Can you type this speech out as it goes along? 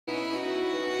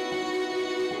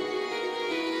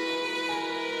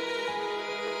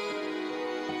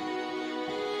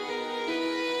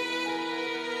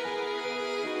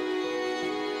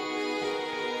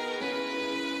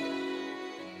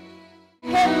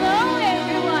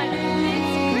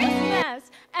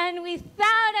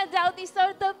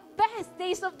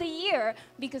holidays of the year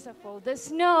because of all the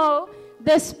snow,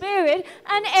 the spirit,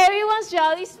 and everyone's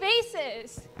jolly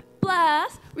faces.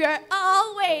 Plus, we are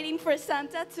all waiting for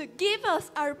Santa to give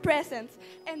us our presents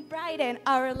and brighten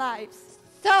our lives.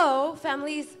 So,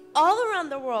 families all around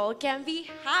the world can be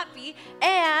happy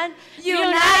and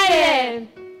United.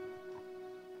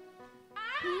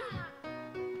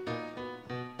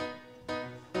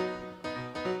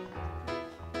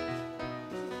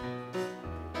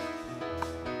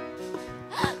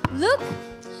 Look!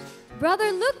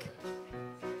 Brother, look!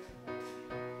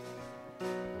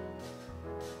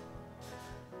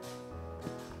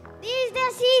 This is the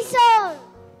season!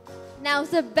 Now's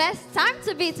the best time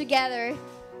to be together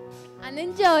and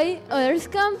enjoy others'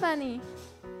 company.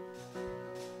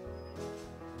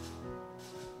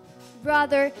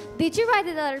 Brother, did you write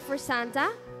a letter for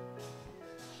Santa?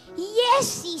 Yes,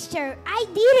 sister, I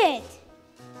did it.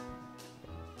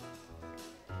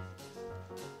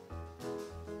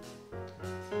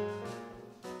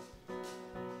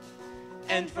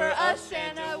 And for us,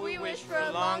 Santa, we wish for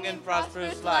a long and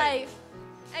prosperous life.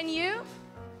 And you?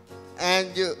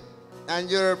 And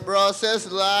your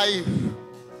process life.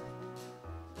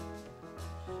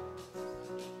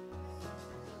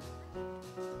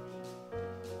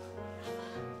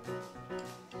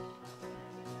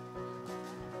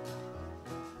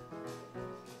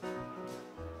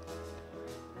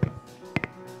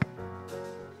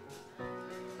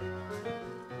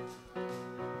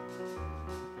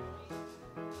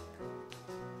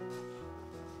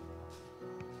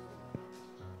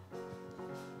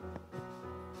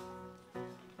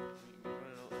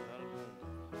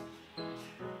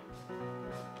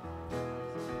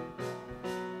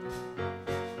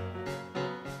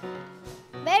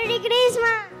 Merry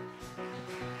Christmas!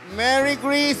 Merry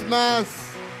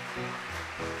Christmas!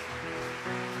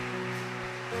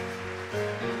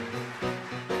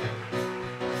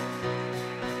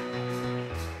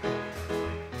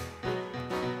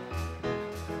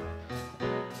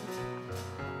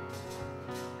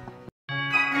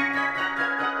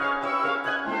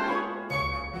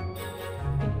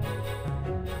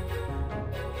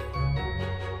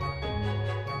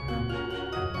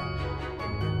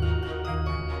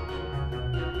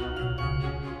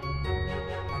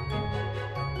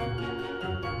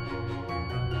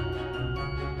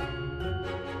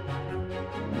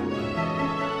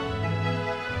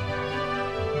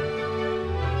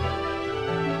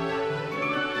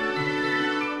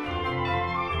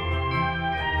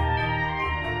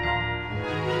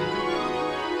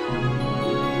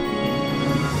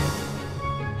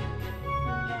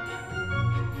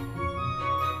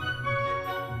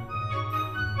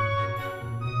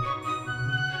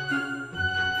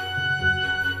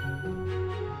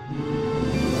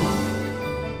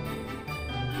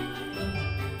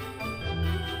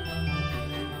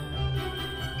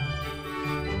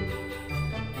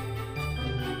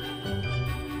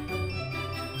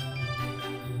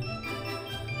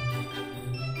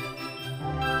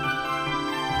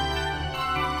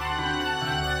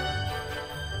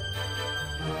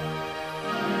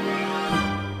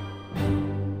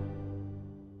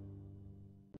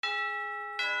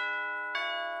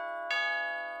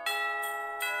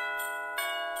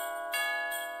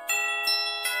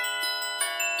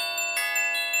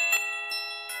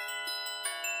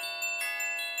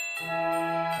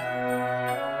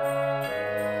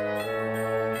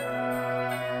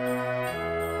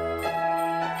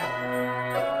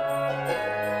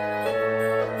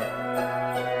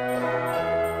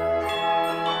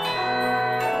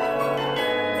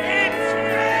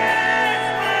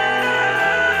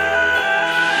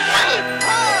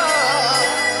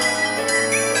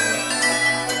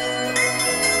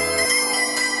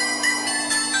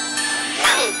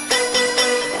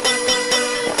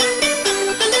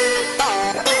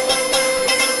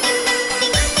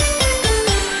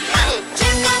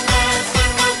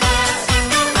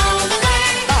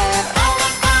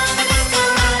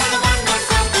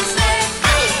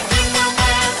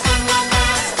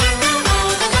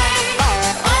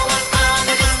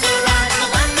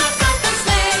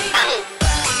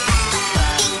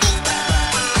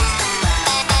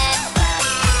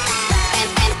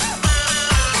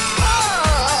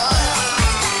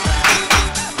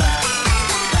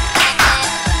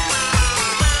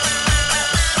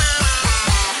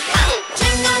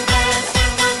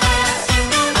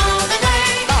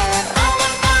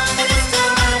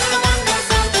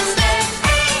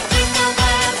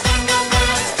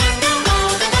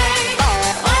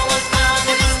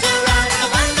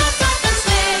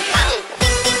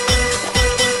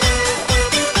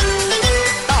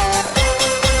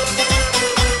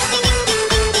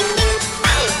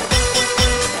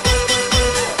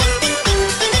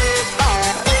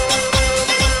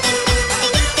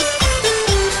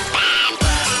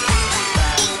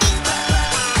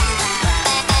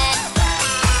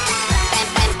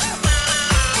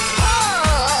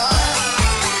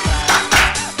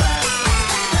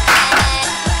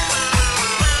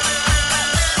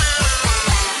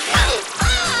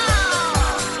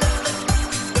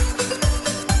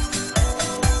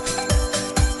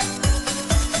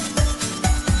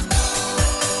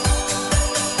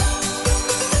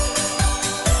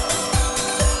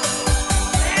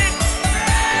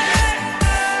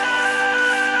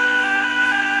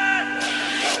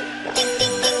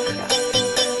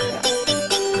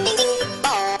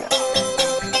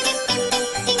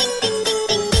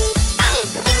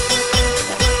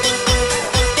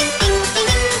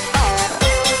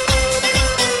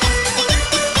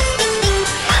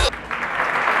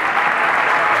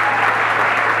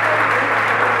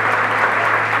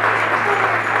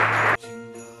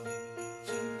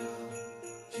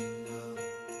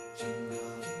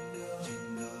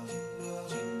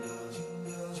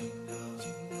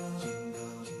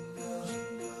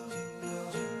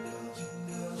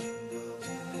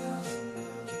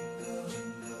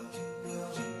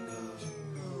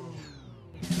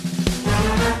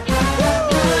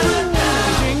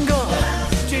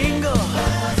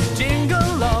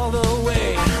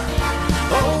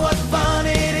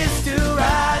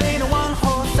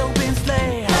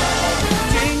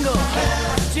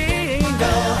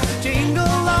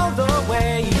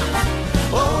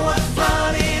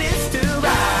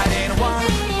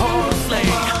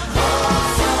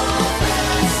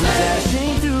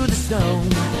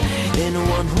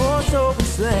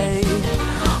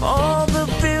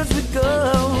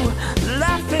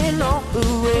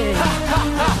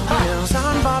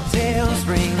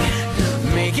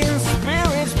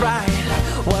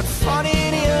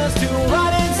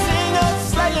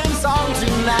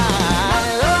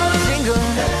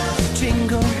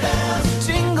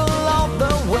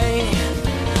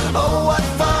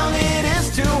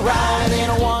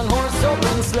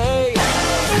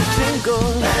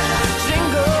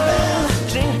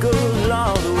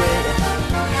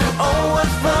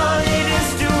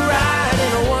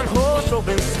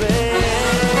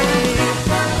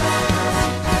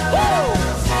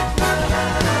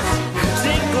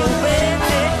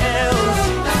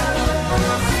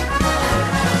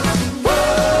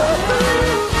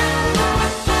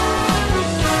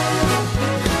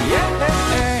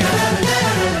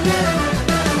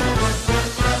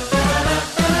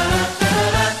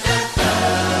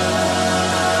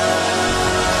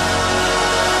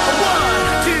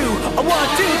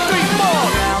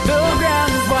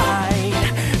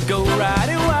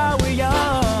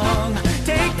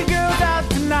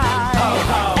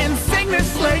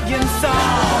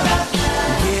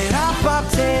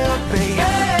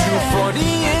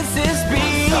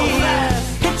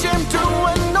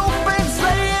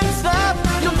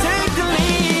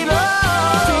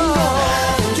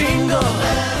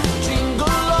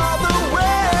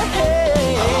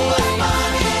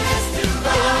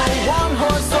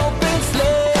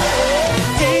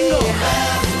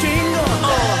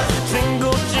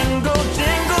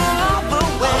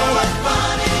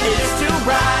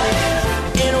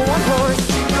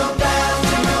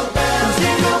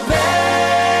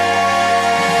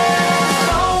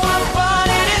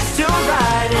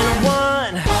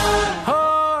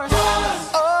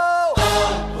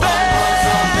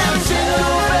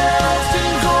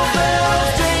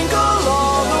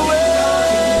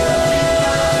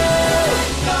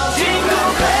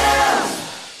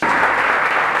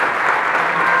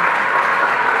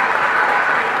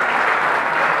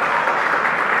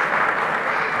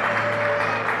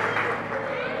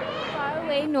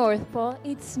 North Pole,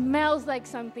 it smells like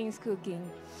something's cooking.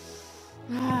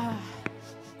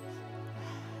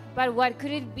 But what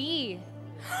could it be?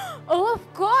 Oh,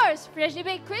 of course, freshly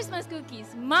baked Christmas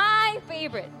cookies, my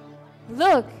favorite.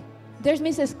 Look, there's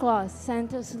Mrs. Claus,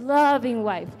 Santa's loving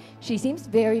wife. She seems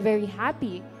very, very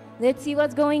happy. Let's see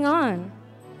what's going on.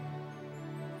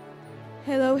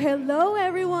 Hello, hello,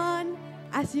 everyone.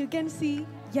 As you can see,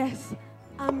 yes,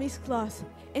 I'm Miss Claus.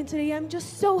 And today I'm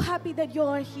just so happy that you all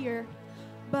are here.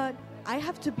 But I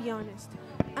have to be honest,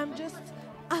 I'm just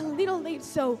a little late,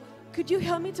 so could you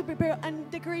help me to prepare and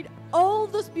decorate all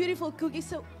those beautiful cookies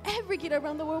so every kid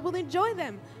around the world will enjoy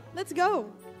them? Let's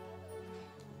go.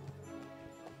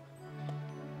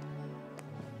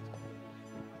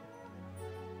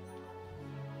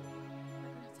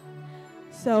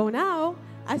 So now,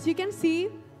 as you can see,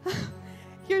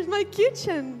 here's my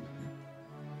kitchen.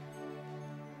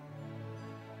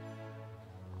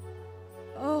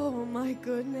 Oh my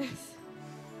goodness.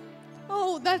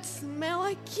 Oh, that smell,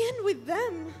 I can't with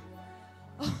them.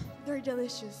 Oh, they're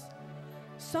delicious.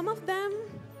 Some of them,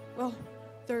 well,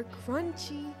 they're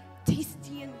crunchy,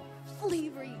 tasty, and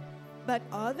flavory. But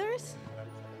others,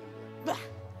 bah,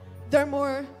 they're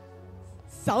more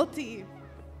salty.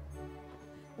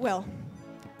 Well,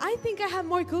 I think I have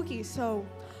more cookies, so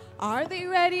are they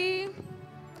ready?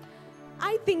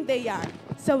 I think they are.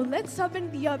 So let's open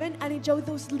the oven and enjoy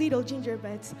those little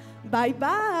gingerbreads.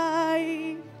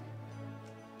 Bye-bye.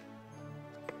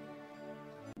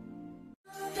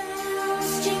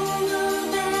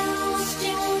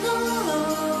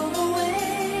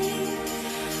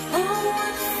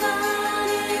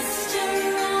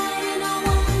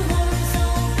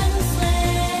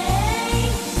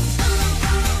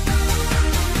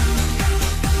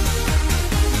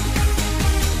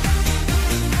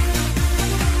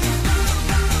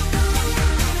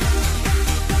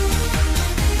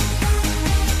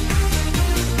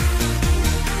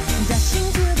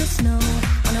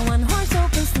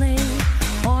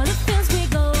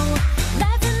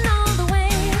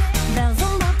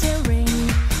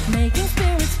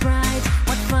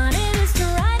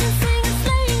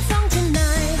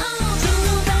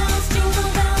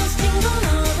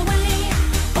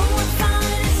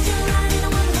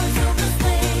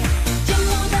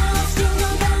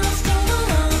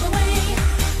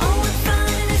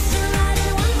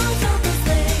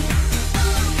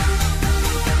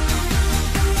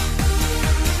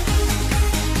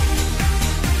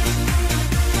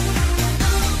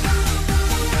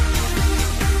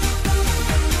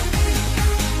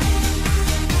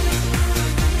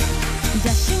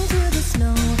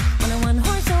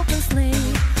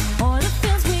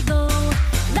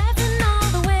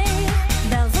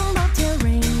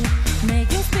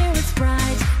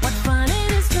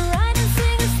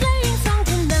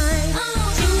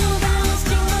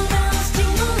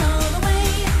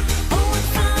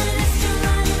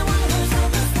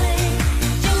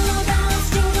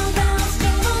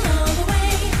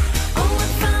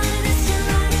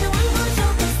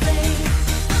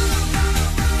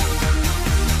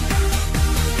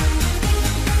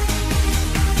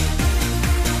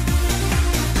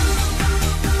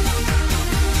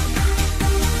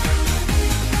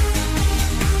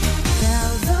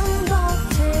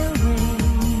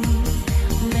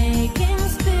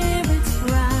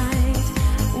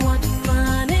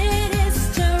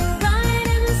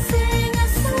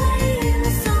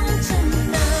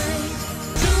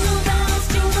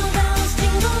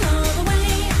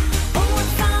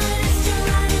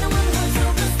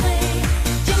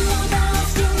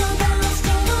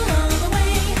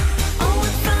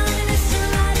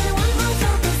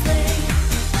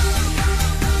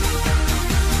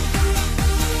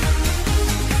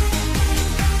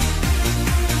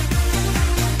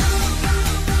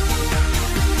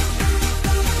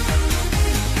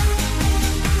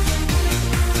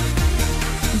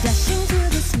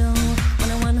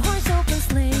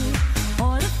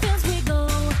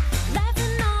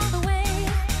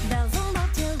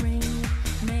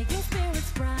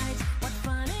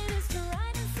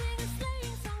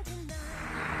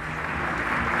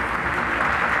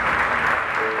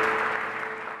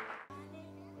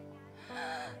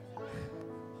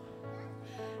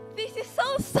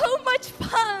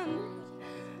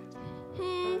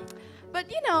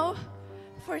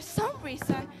 For some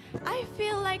reason, I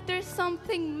feel like there's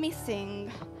something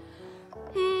missing.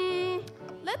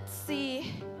 Let's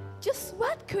see. Just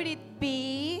what could it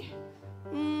be?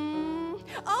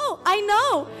 Oh, I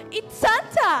know! It's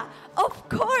Santa! Of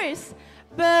course!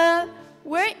 But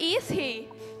where is he?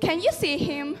 Can you see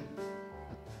him?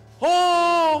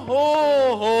 Ho,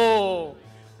 ho, ho!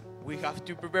 we have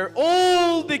to prepare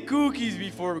all the cookies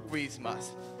before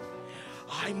Christmas.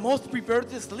 I must prepare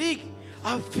the sleigh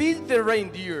and feed the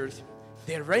reindeers.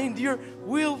 The reindeer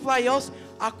will fly us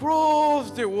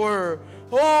across the world.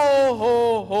 Ho,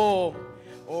 ho, ho.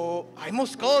 Oh, I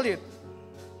must call it.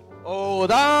 Oh,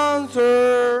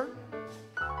 dancer.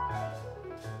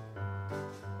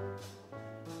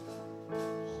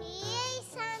 Here,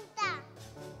 Santa.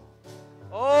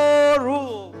 Oh,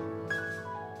 Rudolph.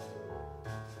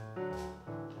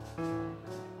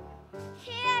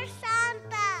 Here,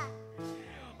 Santa.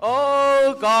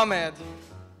 Oh, Gómez.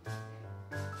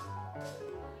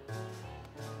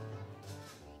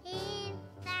 Here,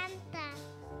 Santa.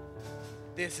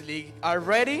 The sleigh are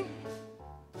ready?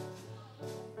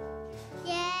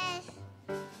 Yes.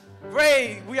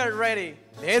 Great, we are ready.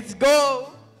 Let's go.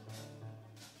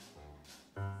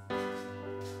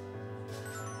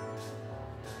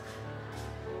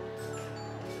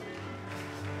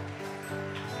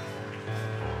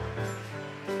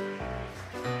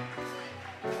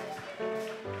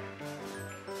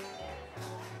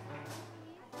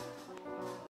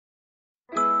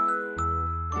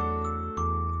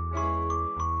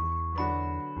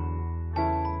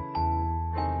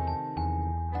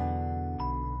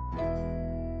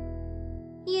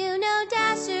 You know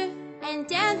Dasher and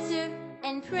Dancer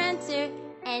and Prancer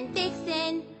and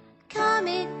Vixen,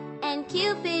 Comet and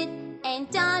Cupid and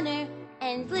Donner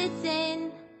and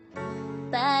Blitzen.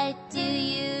 But do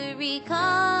you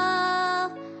recall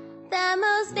the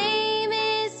most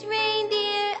famous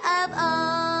reindeer of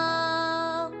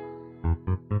all?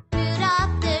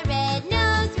 Rudolph the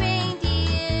red-nosed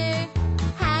reindeer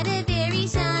had a very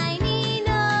shiny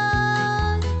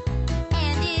nose.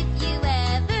 And if you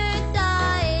ever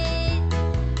saw it,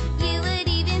 you would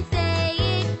even say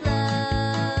it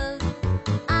glows.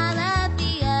 All of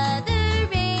the other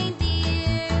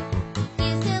reindeer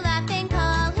used to laugh and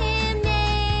call him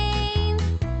names.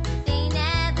 They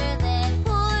never let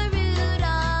poor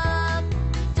Rudolph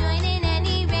join in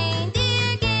any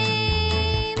reindeer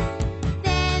games.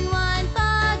 Then one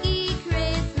foggy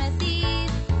Christmas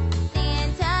Eve,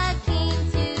 Santa came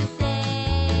to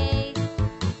say,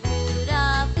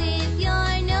 Rudolph, with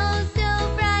your nose so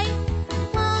bright,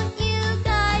 won't you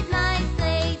guide my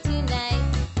sleigh tonight?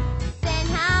 Then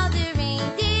how the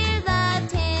reindeer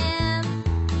loved him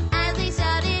as they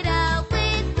shouted out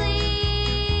with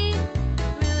glee.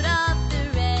 Rudolph the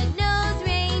red-nosed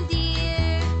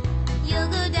reindeer, you'll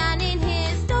go down in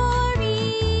history.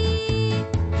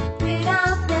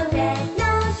 Rudolph the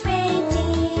red-nosed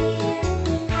reindeer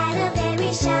had a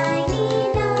very shiny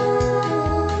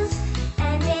nose.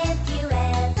 And if you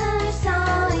ever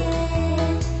saw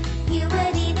it, you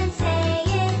would even say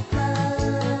it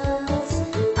glows.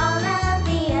 All of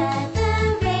the other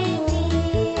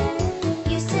reindeer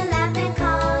used to laugh and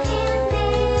call him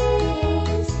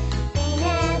names. They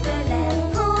never let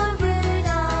poor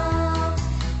Rudolph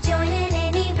join in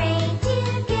any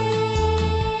reindeer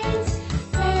games.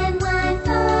 Then one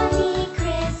foggy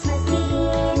Christmas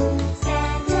Eve,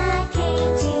 Santa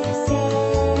came to say,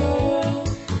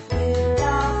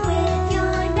 Rudolph, with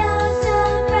your nose so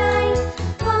bright,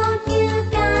 won't you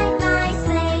guide my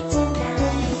sleigh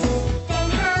tonight? Then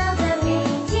how the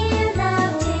reindeer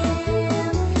loved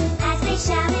him as they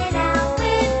shouted out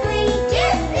with glee.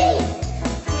 Yippee!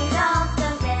 Rudolph the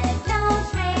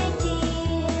red-nosed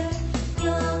reindeer,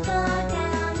 you'll go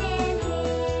down in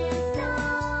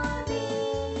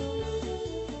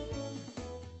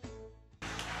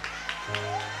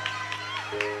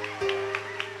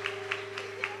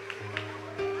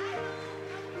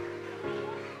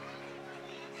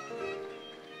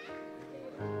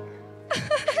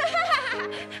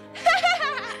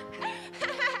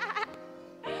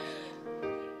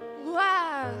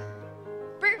Wow!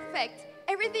 Perfect!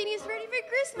 Everything is ready for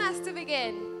Christmas to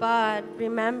begin. But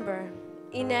remember,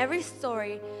 in every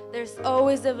story, there's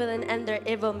always a villain and their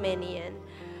evil minion.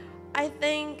 I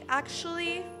think,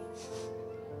 actually,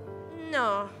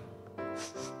 no.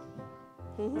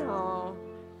 No.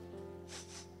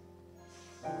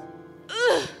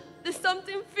 Ugh, there's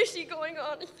something fishy going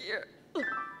on here.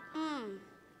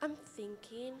 I'm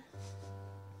thinking.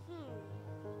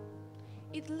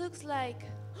 It looks like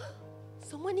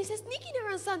someone is sneaking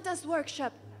around Santa's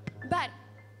workshop. But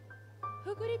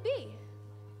who could it be?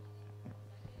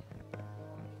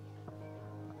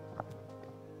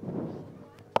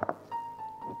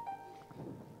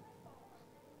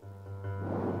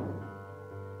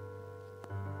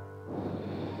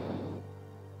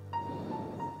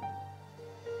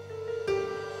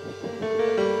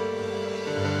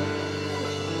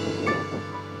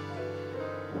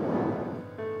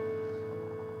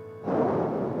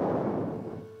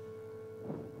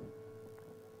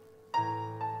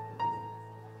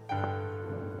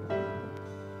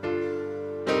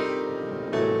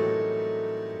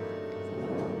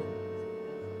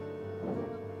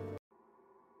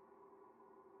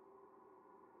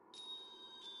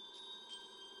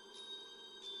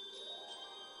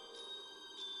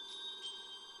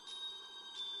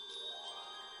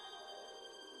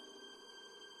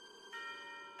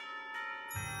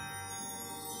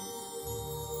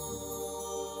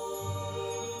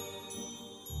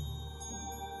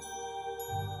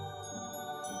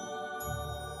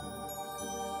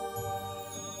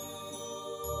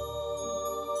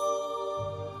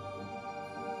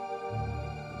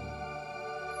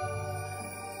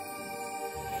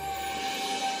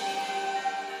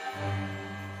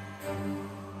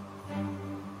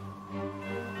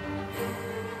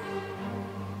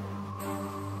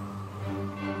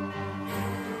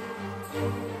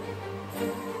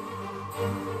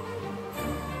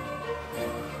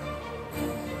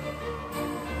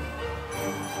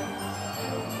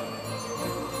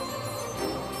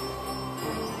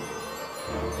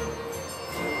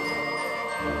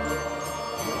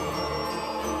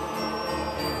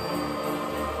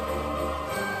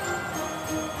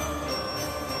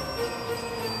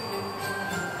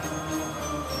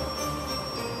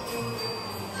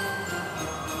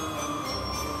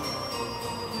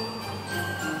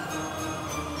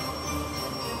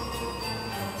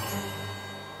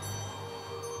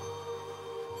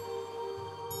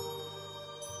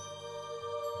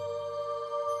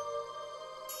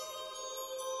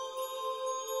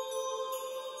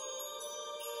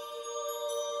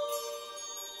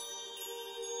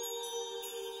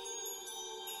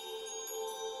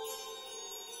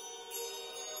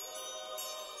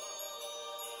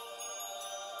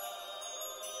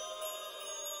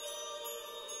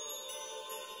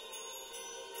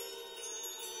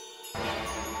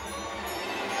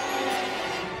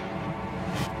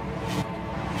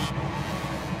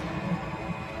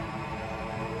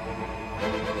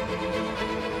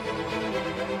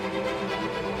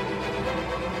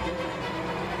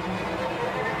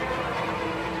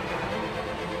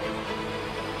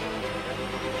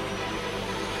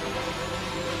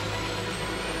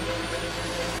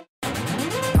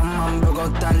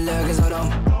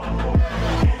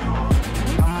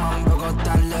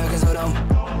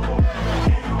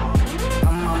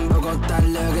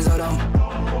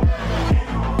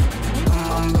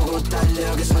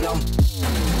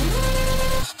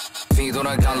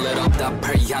 돌아간 little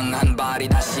답을 향한 발이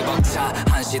다시 벅차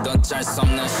한시도 짤 수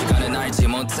없는 시간은 알지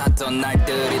못했던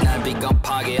날들이 날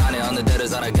비겁하게 하네 어느 대로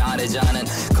살아가려자는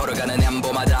걸어가는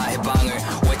엠보마다 해방을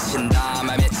외친다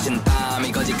말 맺힌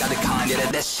땀이 거짓 가득한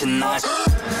일에 대신 날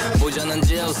무전은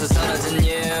지우스 사라진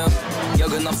you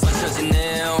역은 없어져진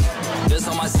new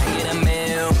그래서만 생기는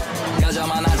밀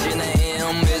가져만 하지 내일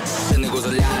미친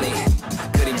곳을 야니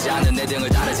그림자는 내 등을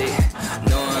따르지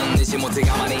눈 잊지 못해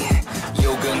가만히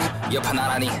욕은 옆에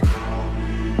나란히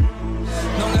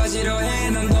넌 가지려 해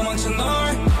난 도망쳐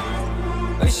널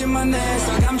의심만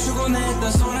해서 감추곤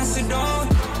했던 소란스러운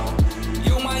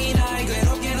욕망이 날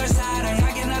괴롭게 널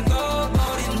사랑하게 놔둬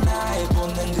버린 나의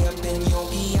본능 그땐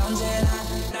욕이 언제나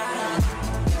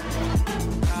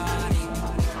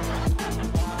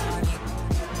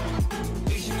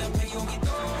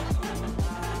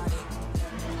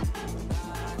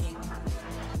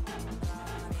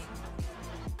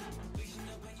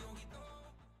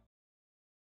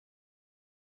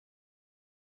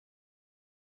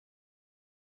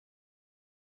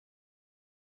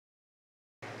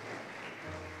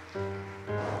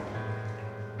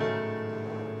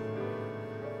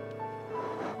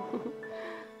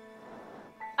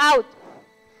Out!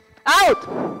 Out!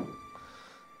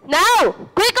 Now!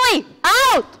 Quickly!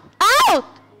 Out! Out!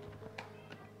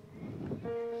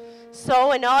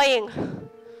 So annoying.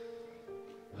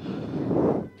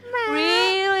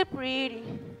 Really pretty.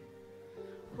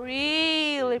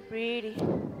 Really pretty.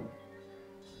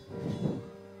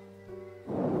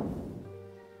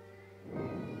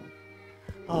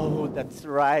 Oh, that's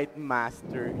right,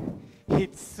 Master.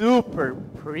 It's super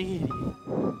pretty.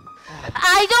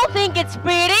 I don't think it's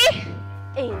pretty.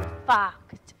 In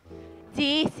fact,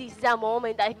 this is the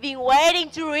moment I've been waiting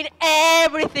to ruin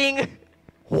everything.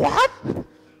 What?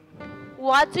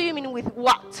 What do you mean with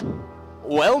what?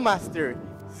 Well, Master,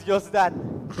 it's just that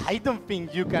I don't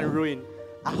think you can ruin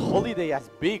a holiday as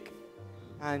big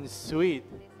and sweet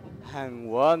and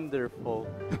wonderful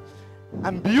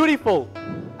and beautiful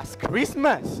as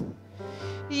Christmas.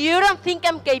 You don't think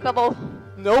I'm capable?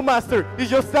 No, Master, it's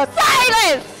just that...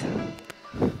 Silence!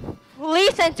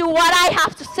 Listen to what I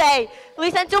have to say.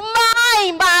 Listen to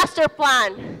my master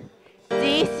plan.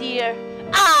 This year,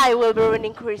 I will be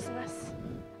ruining Christmas.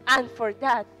 And for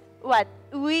that, what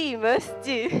we must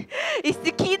do is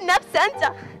to kidnap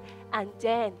Santa. And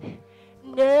then,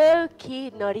 no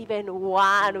kid, not even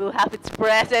one, will have its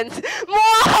presents.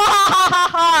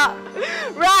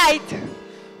 Right!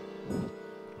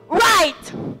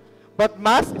 Right! But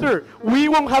Master, we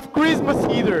won't have Christmas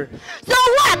either. So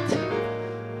what?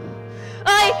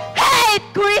 I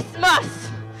hate Christmas!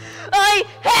 I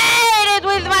hate it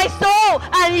with my soul!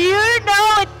 And you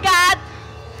know it, Kat!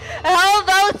 All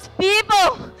those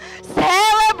people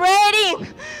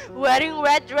celebrating, wearing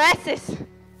red dresses.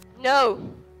 No,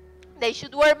 they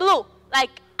should wear blue, like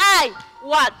I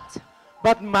want.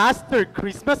 But Master,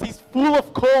 Christmas is full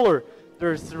of color.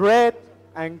 There's red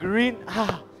and green,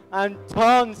 and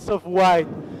tons of white.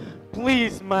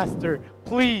 Please, Master,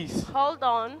 please. Hold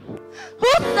on.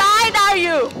 Whose side are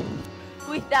you?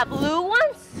 With the blue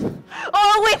ones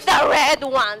or with the red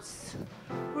ones?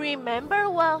 Remember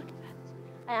well,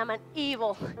 I am an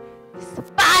evil,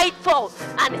 spiteful,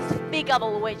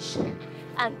 unspeakable witch.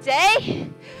 And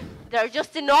they're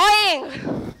just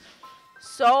annoying.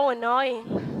 So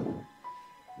annoying.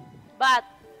 But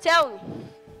tell me,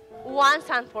 once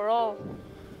and for all,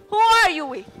 who are you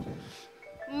with?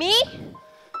 Me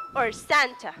or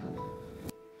Santa?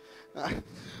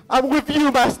 I'm with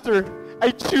you, Master.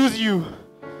 I choose you.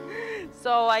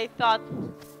 So I thought,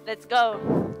 let's go.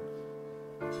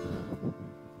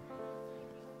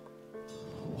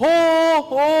 Ho,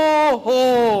 ho,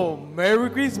 ho! Merry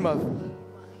Christmas.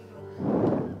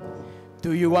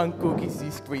 Do you want cookies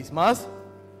this Christmas?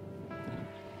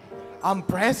 And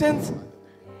presents?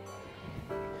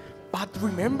 But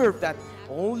remember that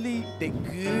only the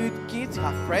good kids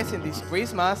have presents this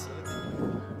Christmas.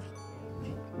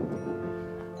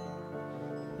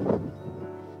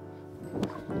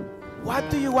 What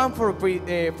do you want for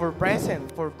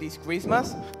present for this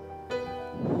Christmas?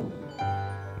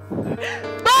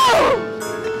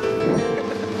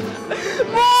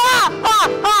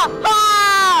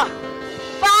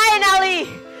 Finally,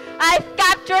 I've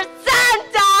captured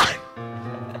Santa!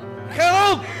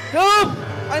 Help! Help!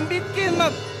 I'm being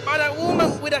kidnapped by a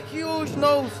woman with a huge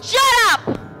nose. Shut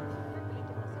up!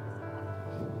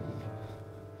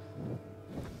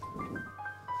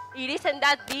 It isn't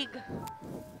that big.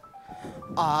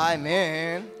 I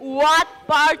mean... What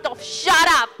part of shut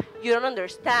up you don't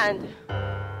understand?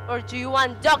 Or do you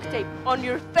want duct tape on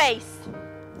your face?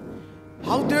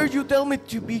 How dare you tell me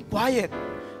to be quiet?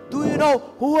 Do you know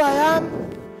who I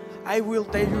am? I will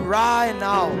tell you right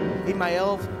now. In my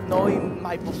elf, knowing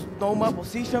my normal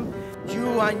position,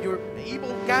 you and your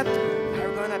evil cat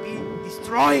are gonna be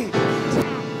destroyed.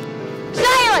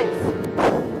 Silence!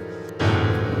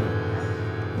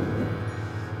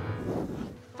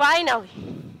 Finally,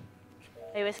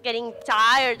 I was getting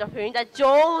tired of hearing that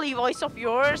jolly voice of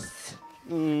yours.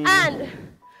 And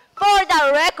for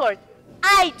the record,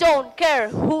 I don't care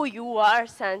who you are,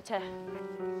 Santa.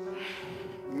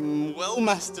 Well,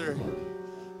 Master,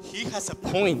 he has a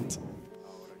point.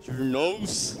 Your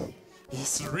nose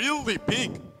is really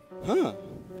big, huh?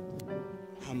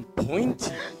 And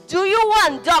pointy. Do you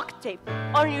want duct tape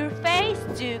on your face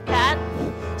too, cat?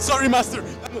 Sorry, Master.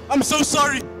 I'm so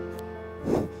sorry.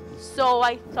 So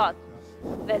I thought,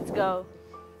 let's go.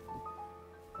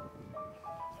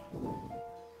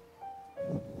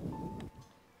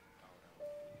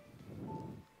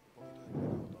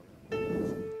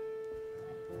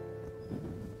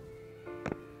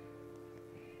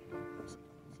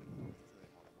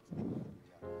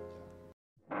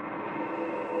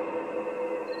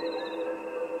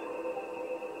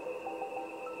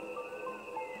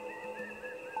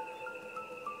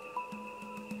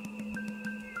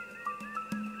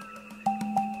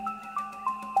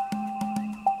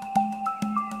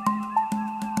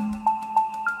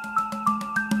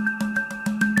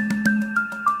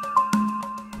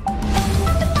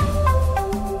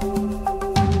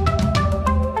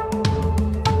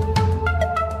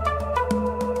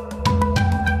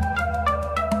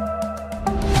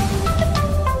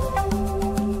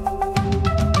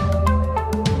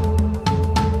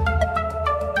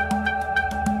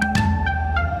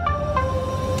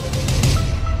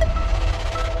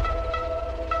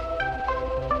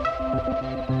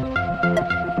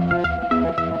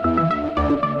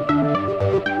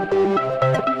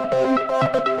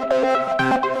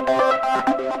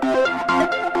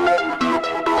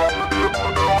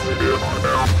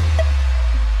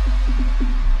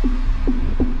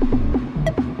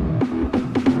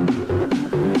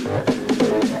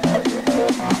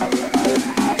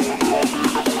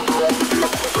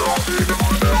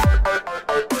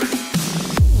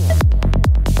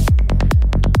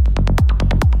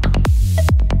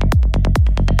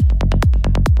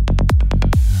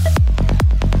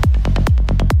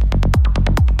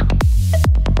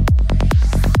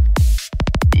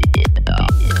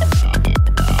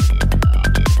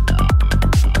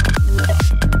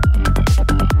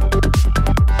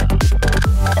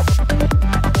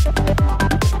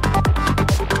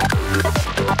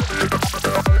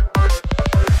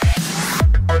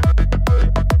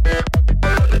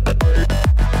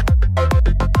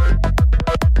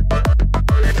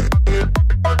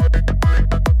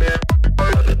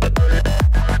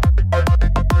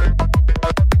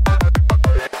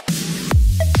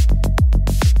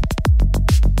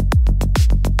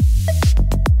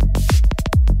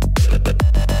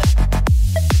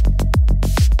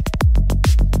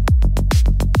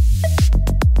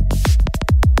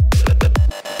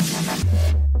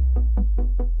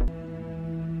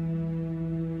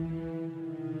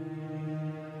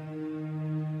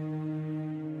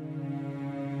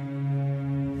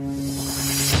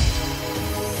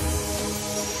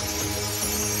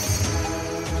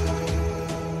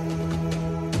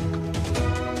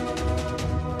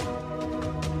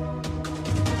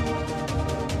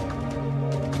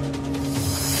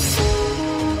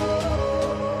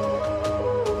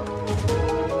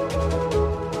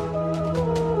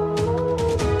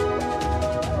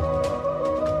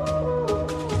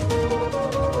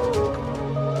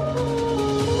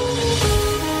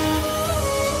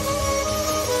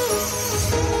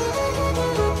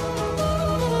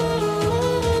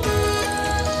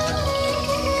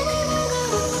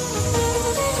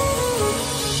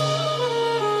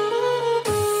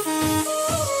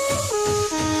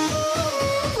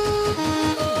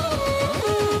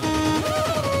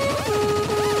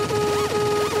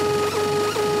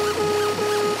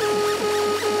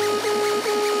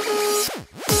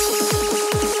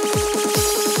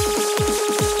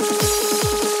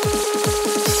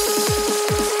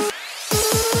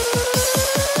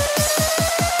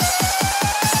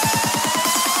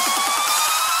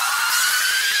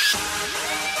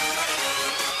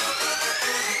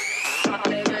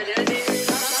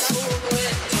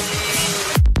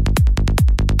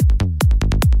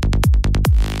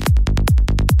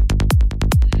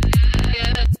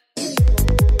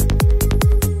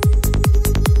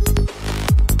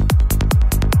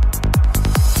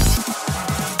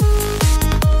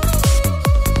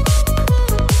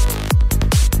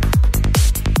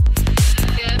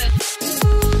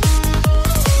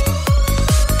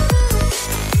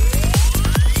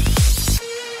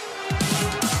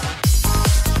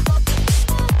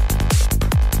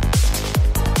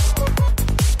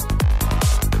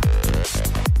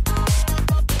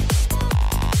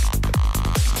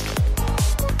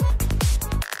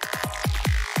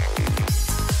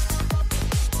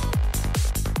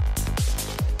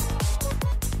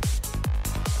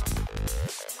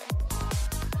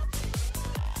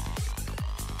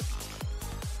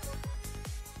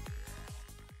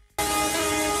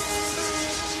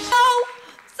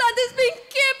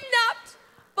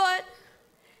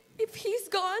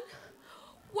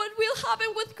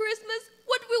 happen with Christmas?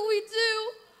 What will we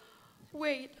do?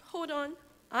 Wait, hold on.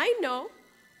 I know.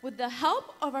 With the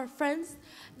help of our friends,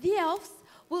 the elves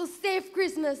will save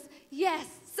Christmas. Yes,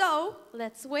 so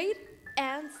let's wait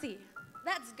and see.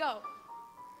 Let's go.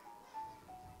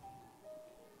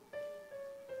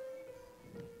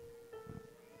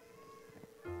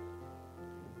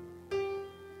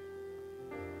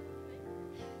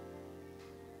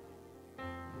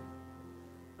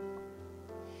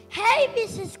 Hey,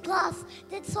 Mrs. Claus,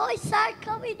 the toys are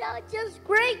coming out just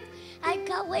great. I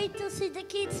can't wait to see the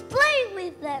kids playing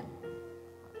with them.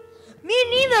 Me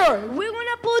neither. We're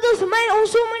gonna put a smile on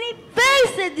so many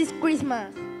faces this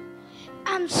Christmas.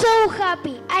 I'm so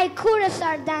happy. I could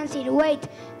start dancing. Wait,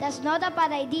 that's not a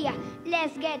bad idea.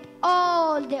 Let's get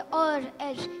all the other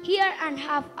elves here and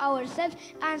have ourselves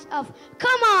hands off.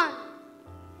 Come on!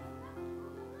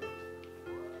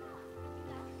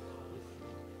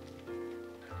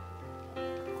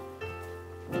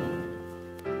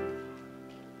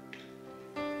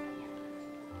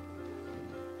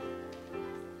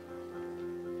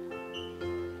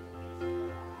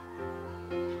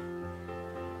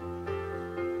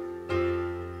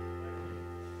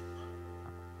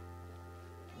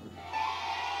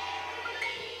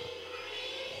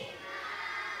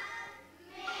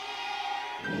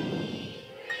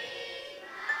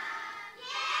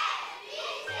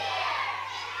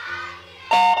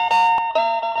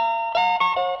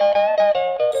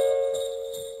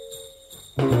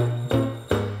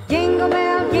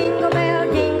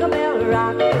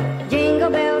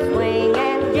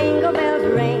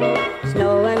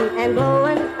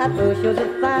 Bushels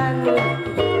of fun.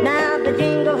 Now the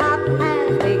jingle hop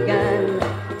has begun.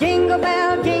 Jingle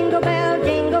bell, jingle bell,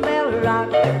 jingle bell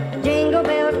rock. Jingle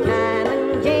bell time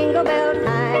and jingle bell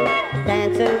time.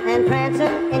 Dancing and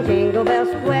prancing in Jingle Bell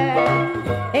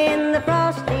Square. In the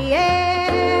frosty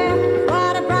air,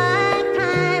 what a bright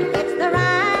time. It's the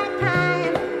right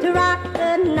time to rock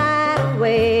the night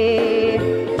away.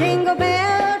 Jingle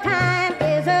bell time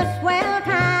is a swell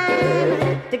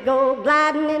time to go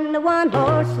gliding in the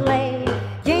one-horse sleigh.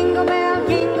 Jingle bell,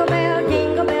 jingle bell,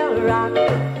 jingle bell rock.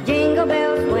 Jingle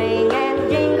bells swing and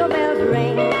jingle bells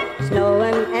ring.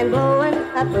 Snowing and blowing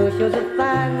up bushels of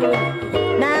fun.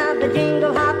 Now the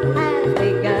jingle hop has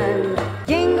begun.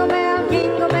 Jingle bell,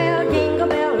 jingle bell, jingle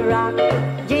bell rock.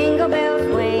 Jingle bells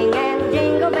swing and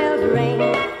jingle bells ring.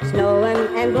 Snowing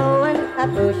and blowing up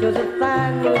bushels of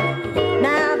fun.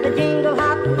 Now the jingle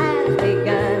hop has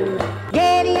begun.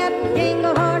 Giddy up,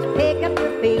 jingle horse, pick up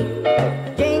your feet.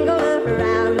 Jingle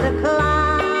around the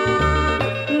clock.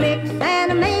 Mix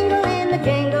and a mingle in the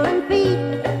jingling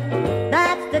feet.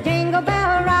 That's the Jingle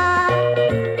Bell Rock.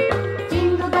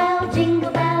 Jingle bell,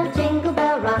 jingle bell, jingle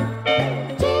bell rock.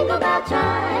 Jingle bell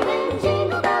chime and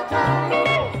jingle bell time.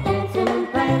 Dancing and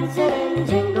prancing in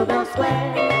Jingle Bell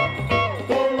Square.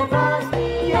 In the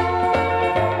frosty air.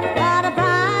 What a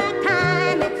bright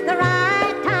time, it's the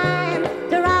right time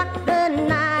to rock the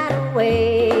night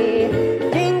away.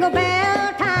 Jingle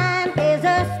bell time is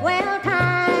a swell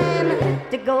time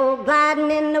to go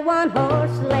gliding in the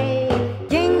one-horse sleigh.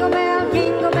 Jingle bell,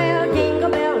 jingle bell, jingle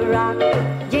bell rock.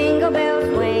 Jingle bells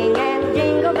swing and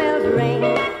jingle bells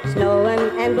ring.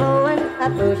 Snowing and blowing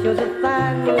up bushels of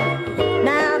fun.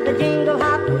 Now the jingle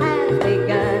hop has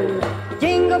begun.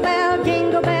 Jingle bell,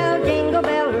 jingle bell, jingle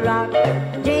bell rock.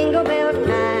 Jingle bell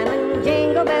time and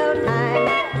jingle bell time.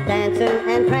 Dancing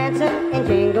and prancing in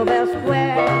Jingle Bell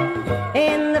Square.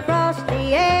 In the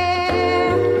frosty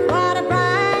air, what a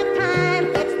bright time.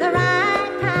 It's the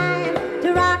right time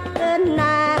to rock the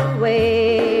night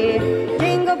away.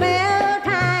 Jingle bell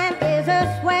time is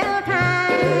a swell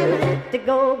time to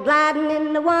go gliding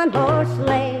in the one-horse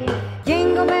sleigh.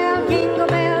 Jingle bell, jingle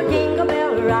bell, jingle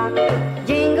bell rock.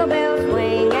 Jingle bells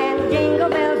swing and jingle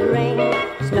bells ring.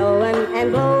 Snowing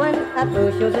and blowing up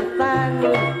bushels of fun.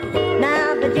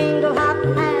 Now the jingle hop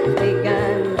has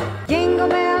begun. Jingle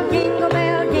bell, jingle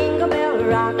bell, jingle bell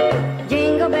rock.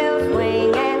 Jingle bells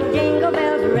swing and jingle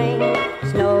bells ring.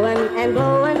 Snowing and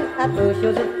blowing up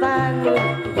bushels of fun.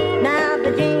 Now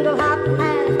the jingle hop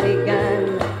has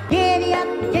begun. Giddy up,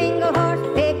 jingle horse,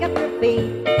 pick up your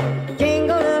feet.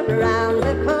 Jingle around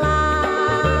the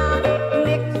clock.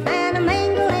 Mix and a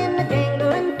mingle in the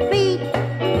jingling feet.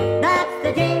 That's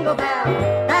the jingle bell,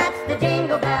 that's the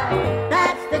jingle bell,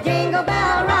 that's the Jingle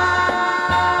Bell Rock.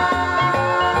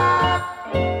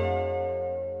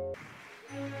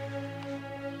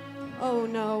 Oh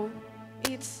no,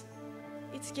 it's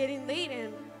getting late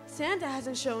and Santa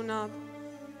hasn't shown up.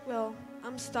 Well,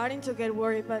 I'm starting to get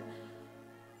worried, but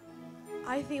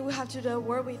I think we have to do a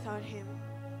world without him.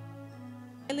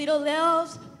 little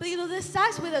elves play the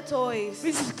sacks with the toys.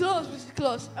 Mrs.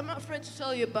 Claus, I'm afraid to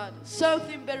tell you, but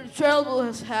something very terrible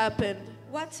has happened.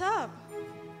 What's up?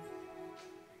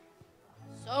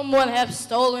 Someone have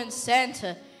stolen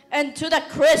Santa and to the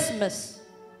Christmas.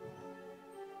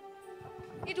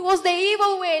 It was the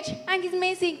evil witch and his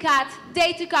missing cat.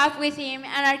 They took off with him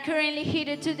and are currently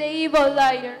headed to the evil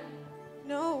liar.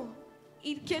 No,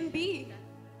 it can't be.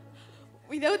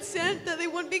 Without Santa, there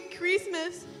won't be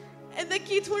Christmas, and the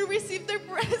kids won't receive their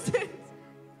presents.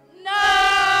 No!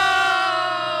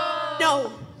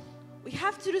 No! We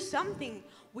have to do something.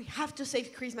 We have to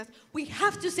save Christmas. We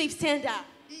have to save Santa.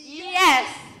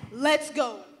 Yes! Let's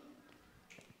go.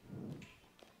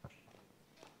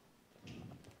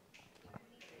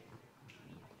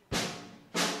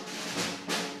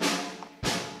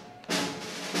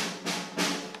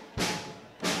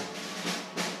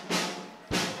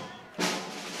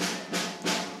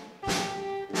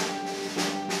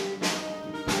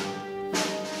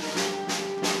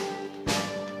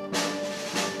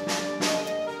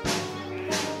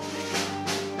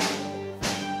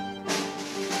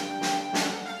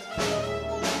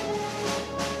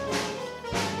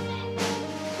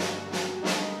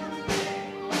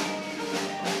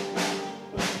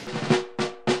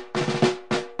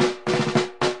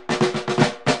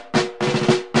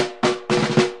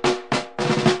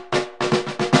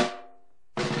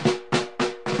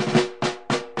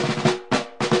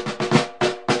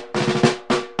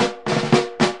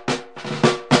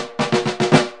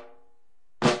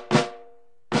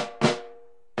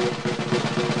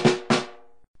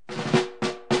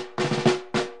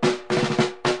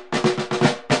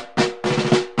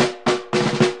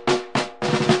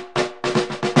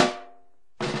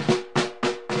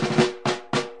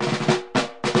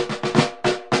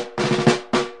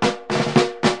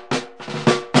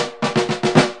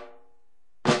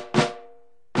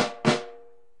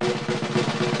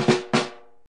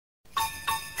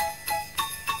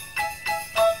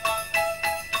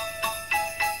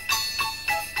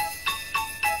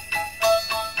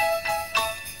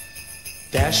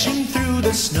 Dashing through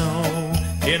the snow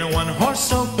in a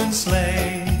one-horse open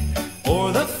sleigh,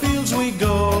 o'er the fields we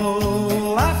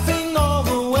go, laughing all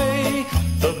the way.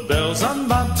 The bells on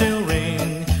bobtail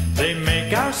ring, they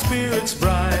make our spirits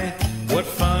bright. What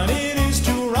fun it is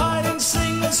to ride and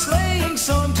sing a sleighing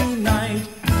song tonight.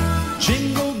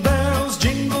 Jingle bells,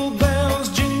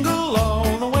 jingle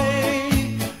all the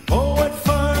way. Oh, what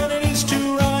fun it is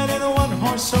to ride in a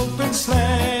one-horse open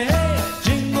sleigh.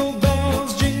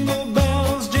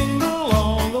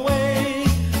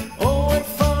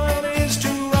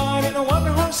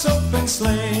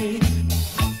 Sleigh.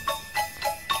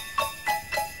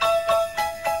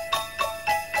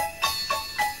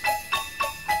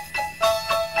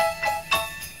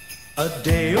 A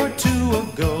day or two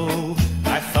ago,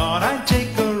 I thought I'd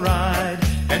take a ride,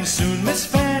 and soon Miss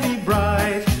Fanny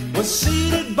Bright was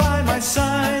seated by my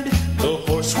side. The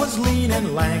horse was lean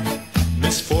and lank,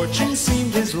 misfortune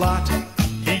seemed his lot.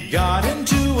 He got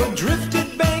into a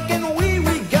drifted bank, and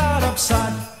we got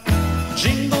upside.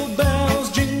 Jingle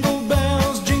bells,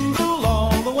 jingle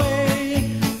all the way.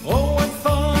 Oh, what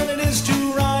fun it is to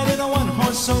ride in a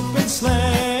one-horse open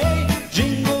sleigh.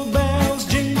 Jingle bells,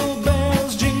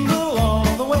 jingle all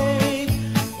the way.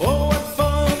 Oh, what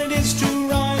fun it is to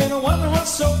ride in a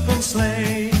one-horse open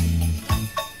sleigh.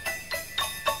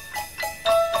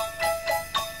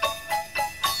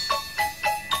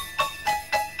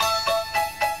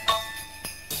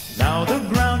 Now the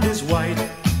ground is white,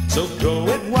 so go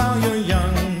it while you're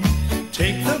young.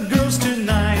 Take the girls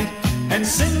tonight and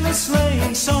sing the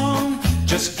sleighing song.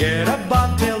 Just get a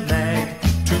bobtailed nag,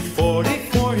 240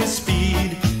 for his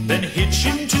speed. Then hitch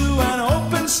him to an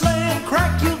open sleigh and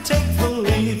crack, you'll take the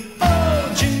lead.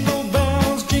 Oh, jingle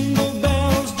bells,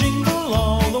 jingle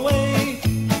all the way.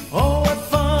 Oh, what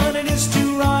fun it is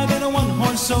to ride in a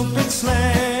one-horse open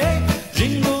sleigh.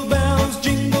 Jingle bells,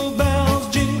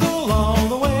 jingle all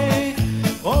the way.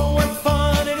 Oh, what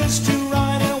fun it is to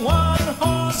ride in a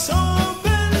one-horse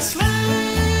open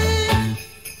sleigh.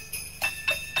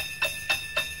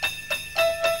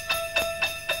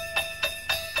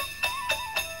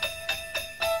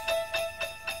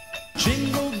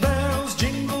 Jingle bells,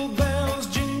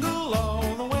 jingle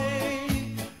all the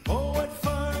way. Oh, what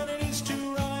fun it is to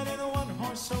ride in a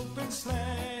one-horse open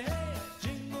sleigh.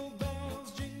 Jingle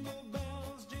bells, jingle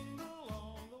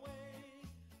all the way.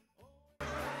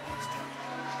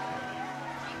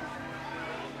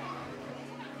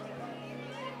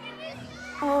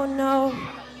 Oh no.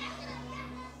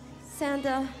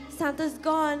 Santa's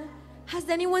gone. Has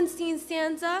anyone seen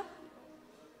Santa?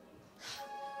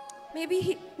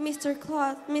 Maybe Mrs.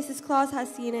 Claus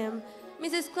has seen him.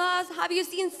 Mrs. Claus, have you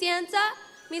seen Santa?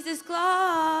 Mrs.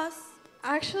 Claus.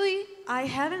 Actually, I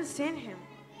haven't seen him,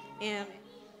 and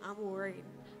I'm worried.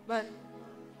 But,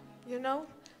 you know,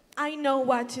 I know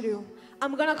what to do.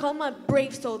 I'm gonna call my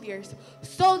brave soldiers.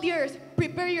 Soldiers,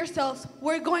 prepare yourselves.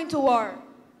 We're going to war.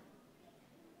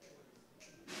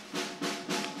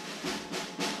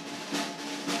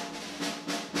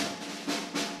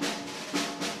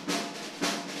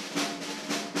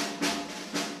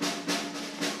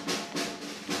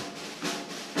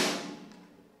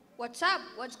 What's up?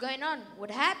 What's going on? What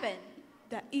happened?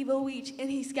 The evil witch and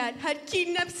his cat had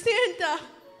kidnapped Santa.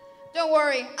 Don't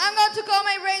worry. I'm going to call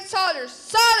my brave soldiers.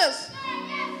 Soldiers!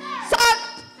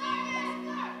 Soldiers!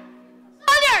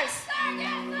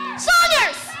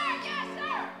 Soldiers!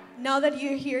 Now that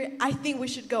you're here, I think we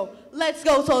should go. Let's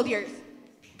go, soldiers.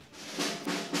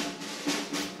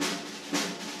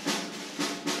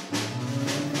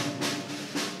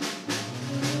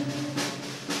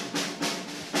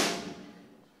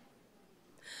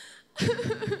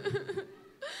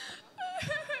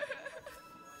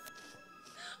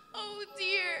 Oh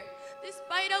dear,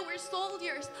 despite our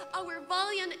soldiers, our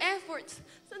valiant efforts,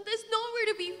 Santa's nowhere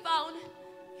to be found.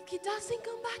 If he doesn't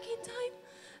come back in time,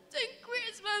 then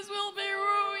Christmas will be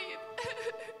ruined.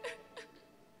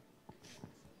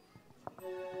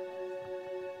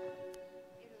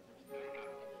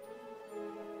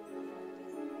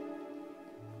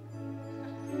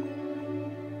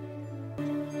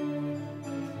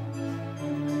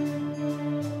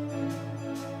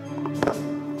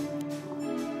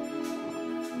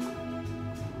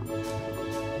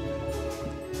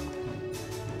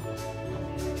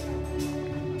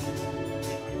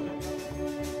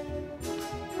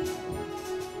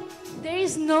 There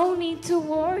is no need to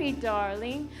worry,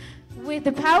 darling. With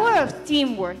the power of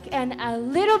teamwork and a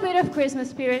little bit of Christmas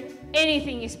spirit,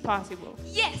 anything is possible.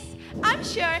 Yes, I'm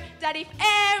sure that if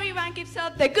everyone keeps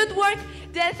up the good work,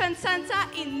 they'll find Santa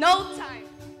in no time.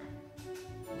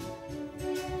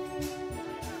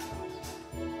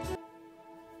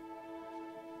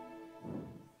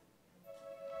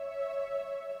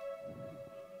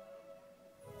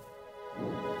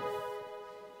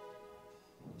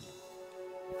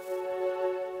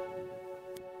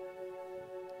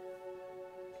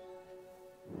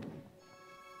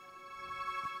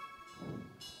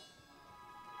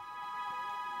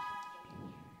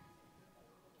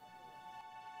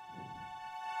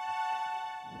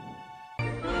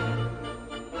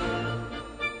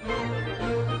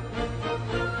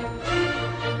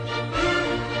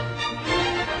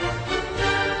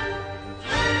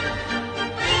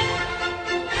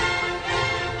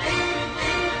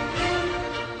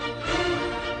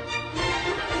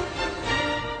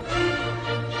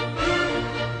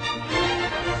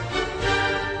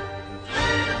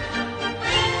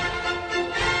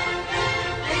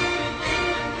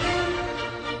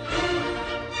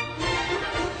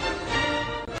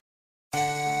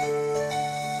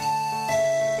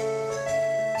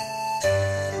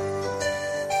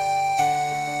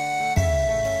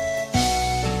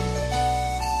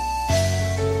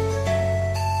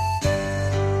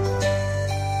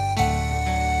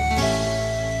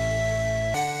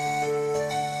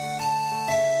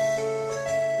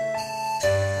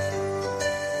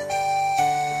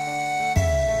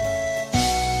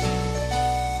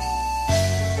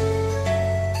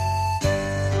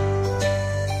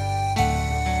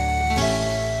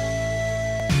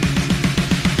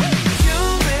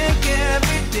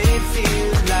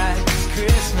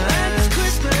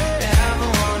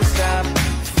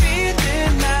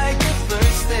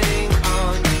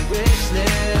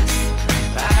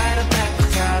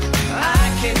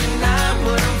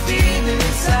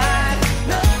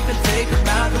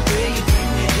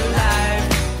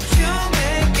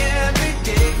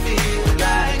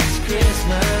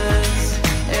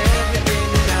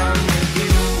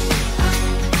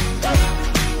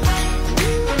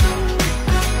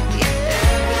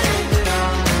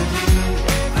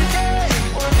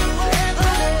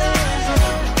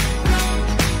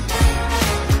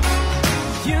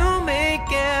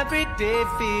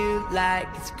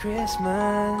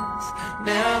 Christmas,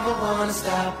 never wanna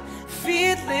stop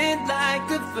feeling like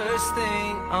the first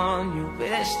thing on your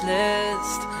wish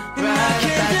list. Right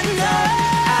at the top,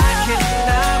 I can't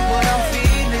deny what I'm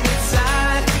feeling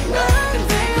inside. Nothing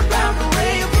think about the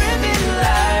way you bring me to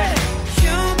life.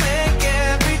 You make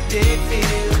every day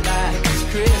feel like it's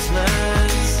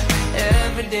Christmas.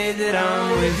 Every day that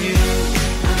I'm with you.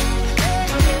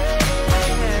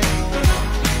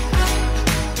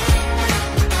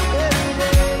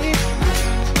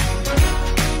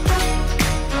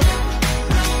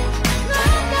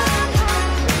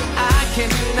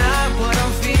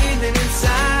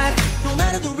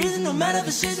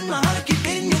 wishes in my heart, I keep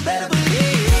hitting you, better believe.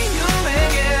 You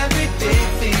make every day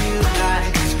feel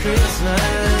like it's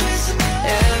Christmas.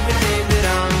 Every day that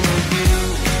I'm with you.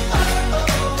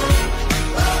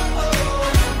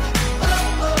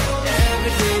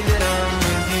 Every day that I'm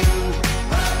with you.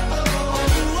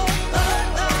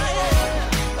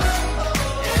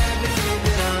 Every day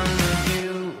that I'm with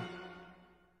you.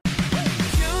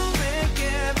 You make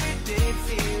every day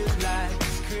feel like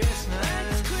it's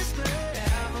Christmas.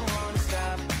 Never wanna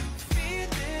stop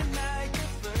feeling like the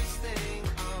first thing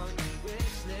on your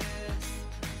wish list.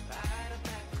 Right up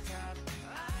at the top,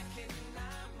 I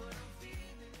cannot what I'm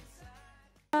feeling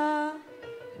inside.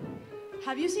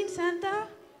 Have you seen Santa?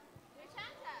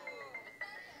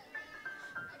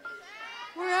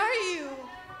 Where are you?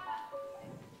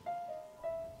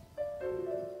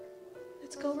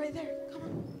 Let's go right there. Come on.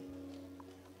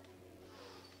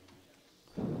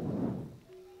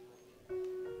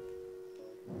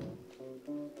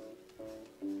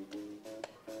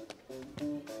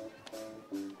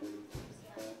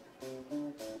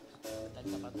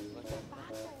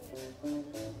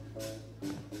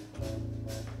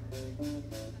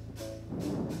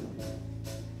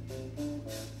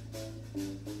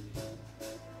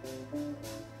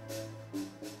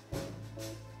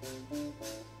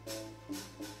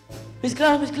 Miss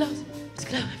Claus, I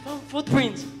found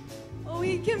footprints. Oh,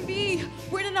 it can be.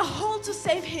 We're in a hole to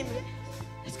save him.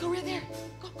 Let's go right there.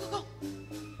 Go, go, go.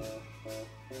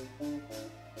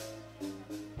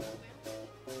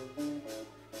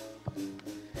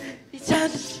 It's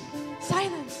Santa.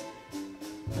 Silence.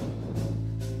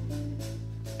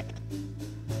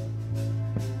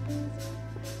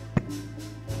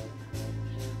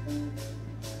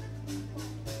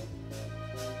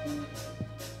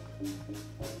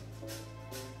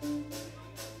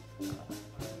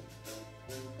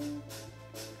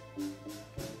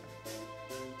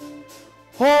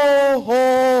 Ho,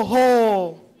 ho,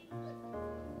 ho.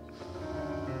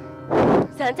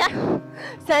 Santa?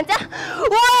 Santa?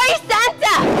 Where is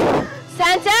Santa?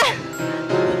 Santa?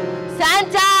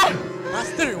 Santa?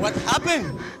 Master, what happened?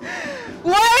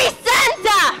 Where is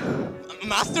Santa?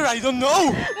 Master, I don't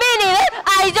know. Me neither.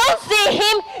 I don't see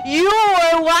him. You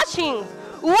were watching.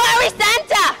 Where is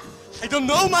Santa? I don't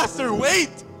know, Master.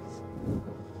 Wait.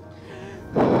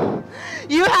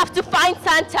 You have to find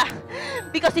Santa.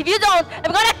 Because if you don't,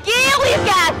 I'm gonna kill you,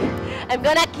 cat. I'm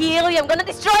gonna kill you. I'm gonna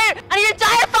destroy you and your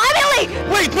entire family.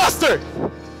 Wait, Master.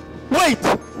 Wait.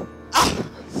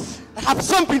 I have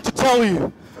something to tell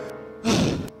you.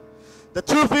 The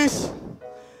truth is,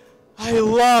 I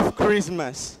love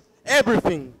Christmas.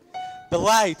 Everything. The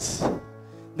lights,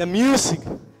 the music,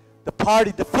 the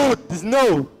party, the food, the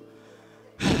snow.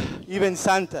 Even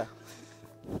Santa.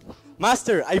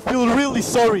 Master, I feel really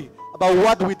sorry about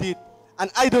what we did. And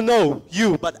I don't know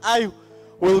you, but I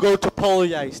will go to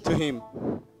apologize to him.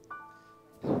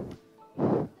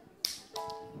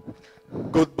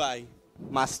 Goodbye,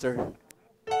 Master.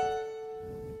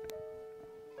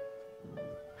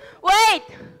 Wait!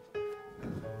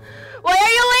 Why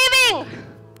are you leaving?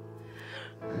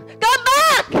 Come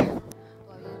back!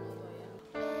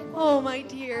 Oh, my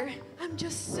dear. I'm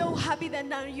just so happy that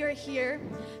now you're here.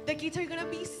 The kids are gonna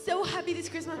be so happy this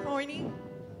Christmas morning.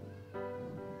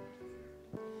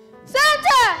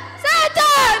 Santa!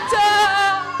 Santa!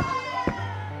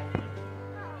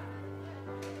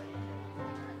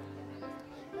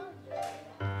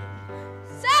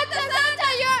 Santa! Santa!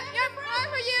 Your prayer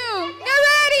for you! Get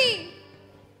ready!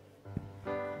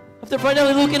 After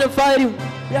finally looking and finding,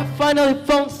 we have finally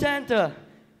found Santa.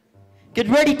 Get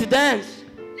ready to dance.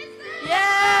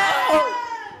 Yeah!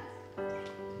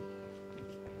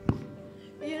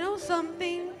 You know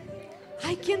something?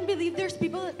 I can't believe there's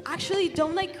people that actually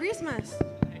don't like Christmas.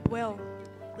 Well,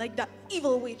 like the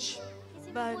evil witch.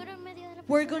 But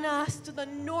we're gonna ask to the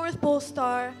North Pole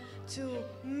Star to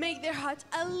make their hearts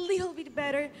a little bit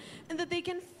better and that they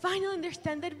can finally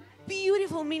understand that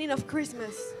beautiful meaning of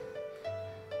Christmas.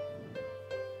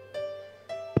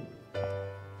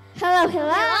 Hello,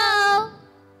 hello.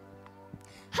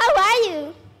 How are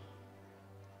you?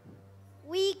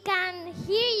 We can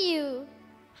hear you.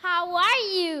 How are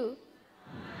you?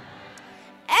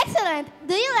 Excellent.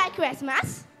 Do you like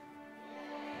Christmas?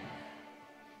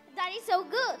 That is so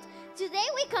good. Today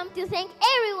we come to thank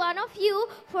every one of you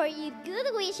for your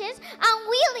good wishes and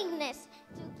willingness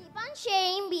to keep on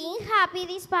sharing being happy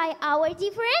despite our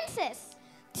differences.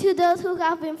 To those who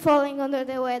have been falling under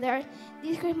the weather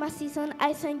this Christmas season,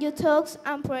 I send you talks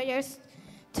and prayers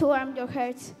to warm your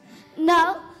hearts.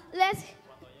 Now,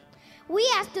 we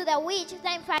ask to the witch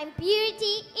that find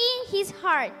purity in his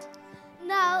heart.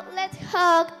 Now let's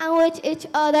hug and wish each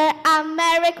other a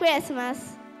Merry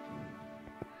Christmas.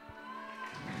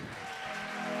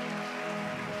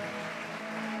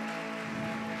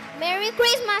 Merry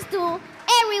Christmas to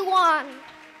everyone.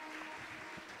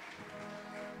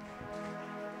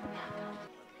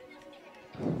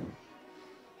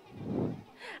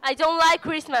 I don't like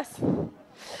Christmas.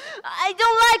 I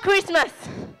don't like Christmas.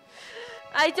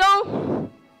 I don't.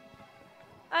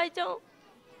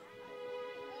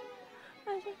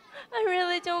 I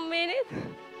really don't mean it.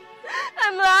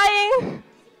 I'm lying.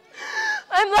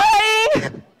 I'm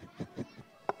lying.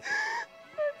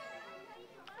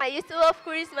 I used to love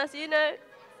Christmas, you know.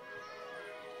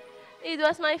 It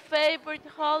was my favorite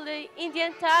holiday in the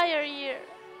entire year.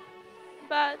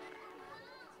 But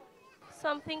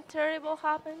something terrible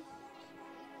happened.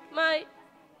 My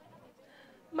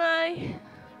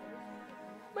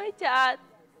dad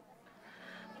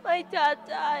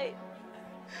died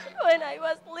when I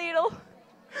was little,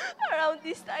 around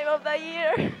this time of the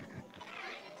year. And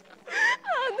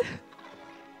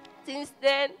since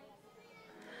then,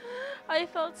 I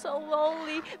felt so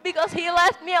lonely because he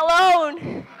left me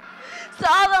alone.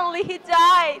 Suddenly he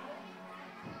died.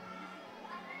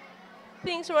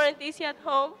 Things weren't easy at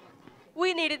home.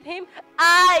 We needed him.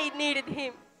 I needed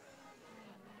him.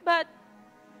 But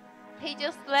he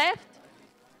just left.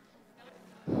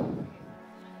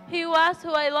 He was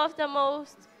who I loved the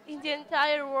most in the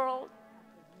entire world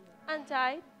and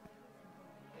died.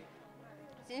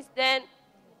 Since then,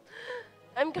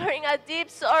 I'm carrying a deep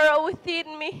sorrow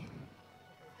within me.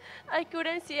 I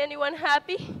couldn't see anyone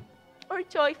happy or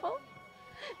joyful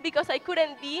because I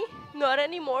couldn't be, not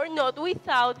anymore, not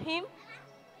without him.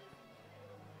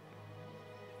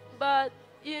 But,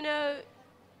 you know,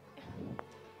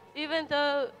 even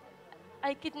though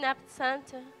I kidnapped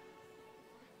Santa,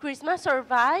 Christmas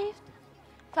survived.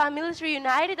 Families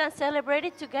reunited and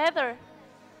celebrated together.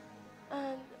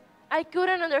 And I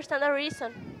couldn't understand the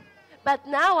reason. But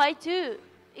now I do.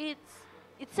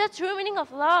 It's a true meaning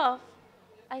of love,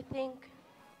 I think.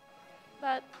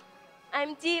 But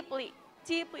I'm deeply,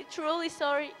 deeply, truly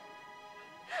sorry.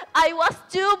 I was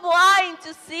too blind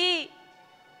to see.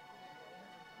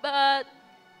 But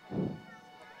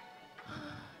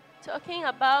talking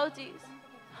about this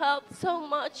helped so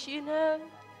much, you know.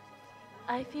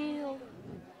 I feel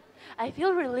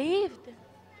relieved.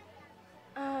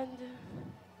 And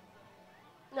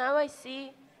now I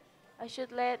see I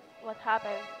should let what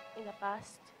happened in the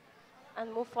past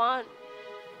and move on.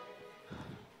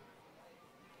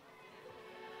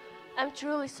 I'm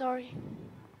truly sorry.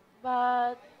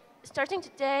 But starting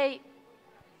today,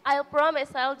 I'll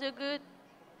promise I'll do good,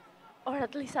 or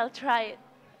at least I'll try it.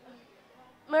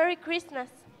 Merry Christmas.